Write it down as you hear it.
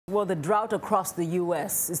Well, the drought across the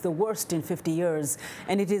U.S. is the worst in 50 years,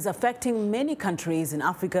 and it is affecting many countries in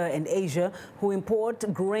Africa and Asia who import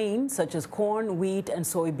grain such as corn, wheat, and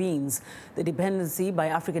soybeans. The dependency by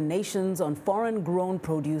African nations on foreign-grown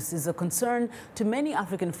produce is a concern to many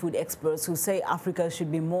African food experts who say Africa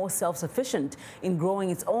should be more self-sufficient in growing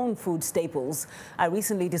its own food staples. I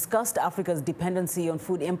recently discussed Africa's dependency on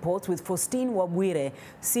food imports with Faustine Wabwire,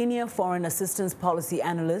 Senior Foreign Assistance Policy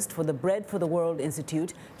Analyst for the Bread for the World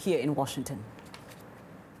Institute here in Washington.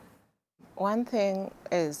 One thing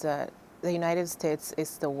is that the United States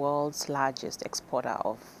is the world's largest exporter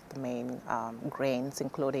of the main grains,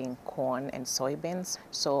 including corn and soybeans.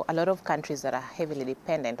 So a lot of countries that are heavily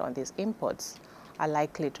dependent on these imports are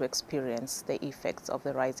likely to experience the effects of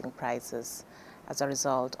the rising prices as a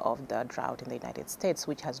result of the drought in the United States,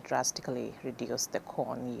 which has drastically reduced the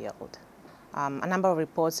corn yield. A number of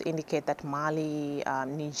reports indicate that Mali,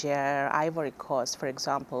 Niger, Ivory Coast, for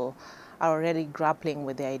example, are already grappling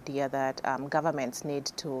with the idea that governments need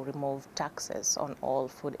to remove taxes on all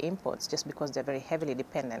food imports just because they're very heavily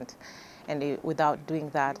dependent. And without doing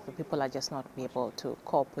that, the people are just not be able to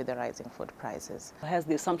cope with the rising food prices. Has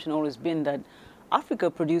the assumption always been that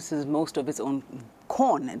Africa produces most of its own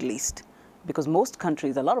corn, at least? Because most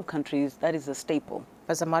countries, a lot of countries, that is a staple.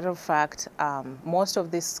 As a matter of fact, most of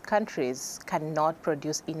these countries cannot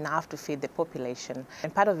produce enough to feed the population.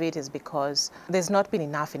 And part of it is because there's not been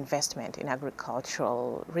enough investment in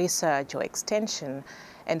agricultural research or extension.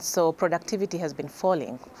 And so productivity has been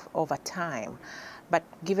falling over time. But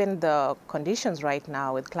given the conditions right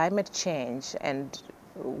now with climate change and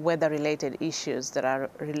weather-related issues that are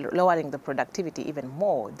lowering the productivity even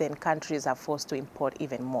more, then countries are forced to import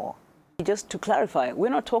even more. Just to clarify,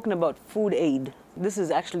 we're not talking about food aid. This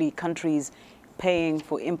is actually countries paying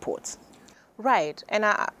for imports. Right. And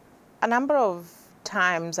a number of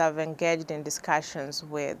times I've engaged in discussions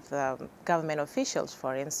with government officials,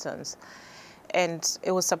 for instance, and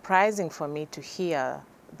it was surprising for me to hear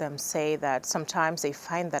them say that sometimes they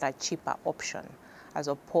find that a cheaper option as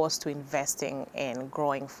opposed to investing in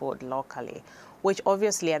growing food locally, which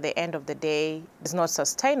obviously at the end of the day is not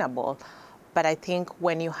sustainable. But I think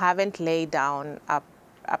when you haven't laid down a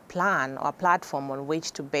plan or a platform on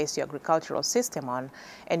which to base your agricultural system on,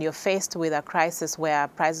 and you're faced with a crisis where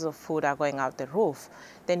prices of food are going out the roof,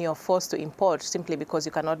 then you're forced to import simply because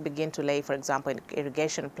you cannot begin to lay, for example,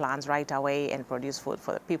 irrigation plans right away and produce food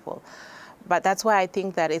for the people. But that's why I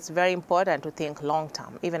think that it's very important to think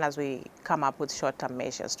long-term, even as we come up with short-term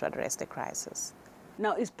measures to address the crisis.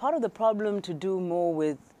 Now, is part of the problem to do more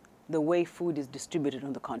with the way food is distributed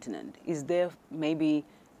on the continent? Is there maybe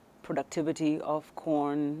productivity of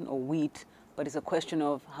corn or wheat, but it's a question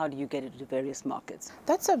of how do you get it to various markets?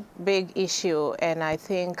 That's a big issue, and I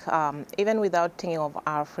think even without thinking of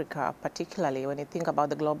Africa particularly, when you think about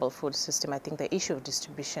the global food system, I think the issue of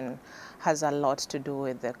distribution has a lot to do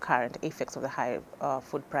with the current effects of the high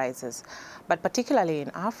food prices. But particularly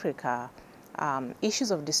in Africa,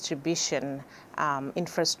 issues of distribution,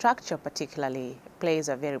 infrastructure particularly, plays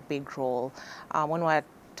a very big role. When we're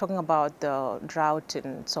talking about the drought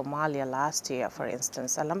in Somalia last year, for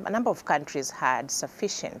instance, a number of countries had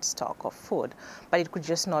sufficient stock of food, but it could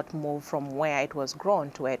just not move from where it was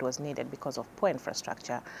grown to where it was needed because of poor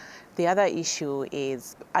infrastructure. The other issue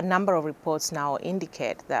is a number of reports now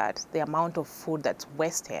indicate that the amount of food that's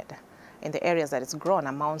wasted in the areas that it's grown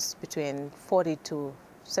amounts between 40 to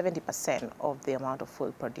 70% of the amount of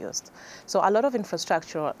food produced. So a lot of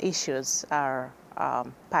infrastructural issues are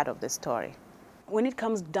part of the story. When it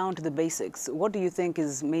comes down to the basics, what do you think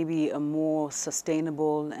is maybe a more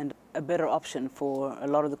sustainable and a better option for a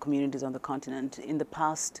lot of the communities on the continent? In the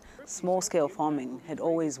past, small-scale farming had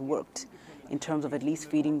always worked in terms of at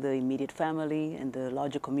least feeding the immediate family and the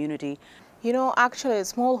larger community. You know, actually,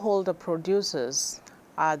 smallholder producers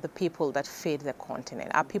are the people that feed the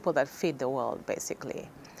continent, are people that feed the world, basically.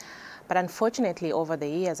 But unfortunately, over the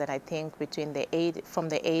years, and I think from the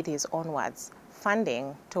 80s onwards,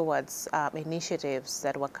 funding towards initiatives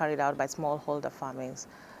that were carried out by smallholder farmers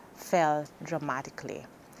fell dramatically.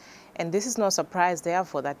 And this is no surprise,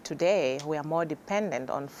 therefore, that today we are more dependent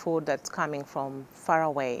on food that's coming from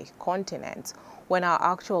faraway continents. When our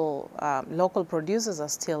actual local producers are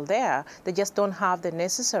still there, they just don't have the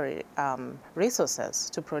necessary resources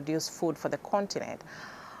to produce food for the continent.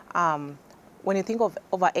 When you think of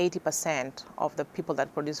over 80% of the people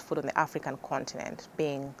that produce food on the African continent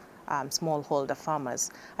being smallholder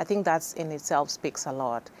farmers. I think that's in itself speaks a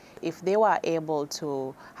lot. If they were able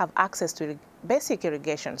to have access to basic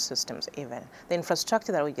irrigation systems, even the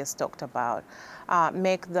infrastructure that we just talked about,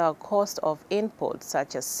 make the cost of inputs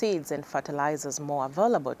such as seeds and fertilizers more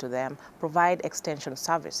available to them, provide extension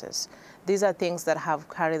services. These are things that have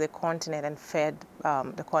carried the continent and fed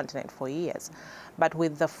the continent for years. But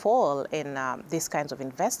with the fall in these kinds of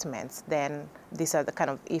investments, then these are the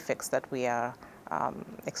kind of effects that we are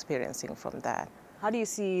experiencing from that. How do you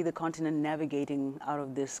see the continent navigating out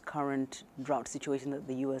of this current drought situation that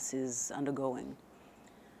the U.S. is undergoing?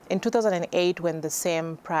 In 2008, when the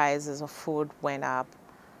same prices of food went up,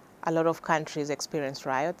 a lot of countries experienced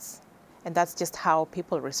riots. And that's just how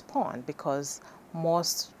people respond, because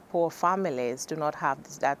most poor families do not have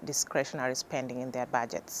that discretionary spending in their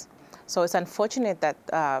budgets. So it's unfortunate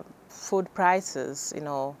that food prices,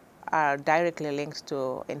 are directly linked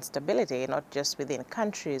to instability, not just within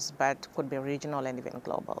countries, but could be regional and even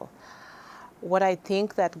global. What I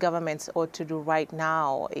think that governments ought to do right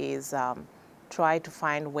now is try to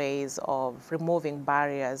find ways of removing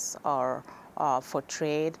barriers for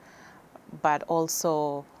trade, but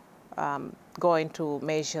also go into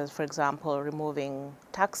measures, for example, removing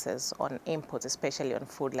taxes on imports, especially on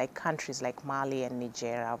food, like countries like Mali and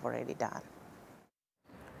Nigeria have already done.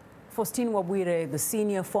 Faustine Wabwire, the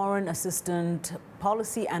Senior Foreign Assistant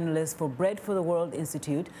Policy Analyst for Bread for the World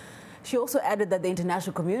Institute. She also added that the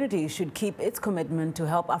international community should keep its commitment to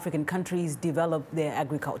help African countries develop their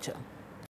agriculture.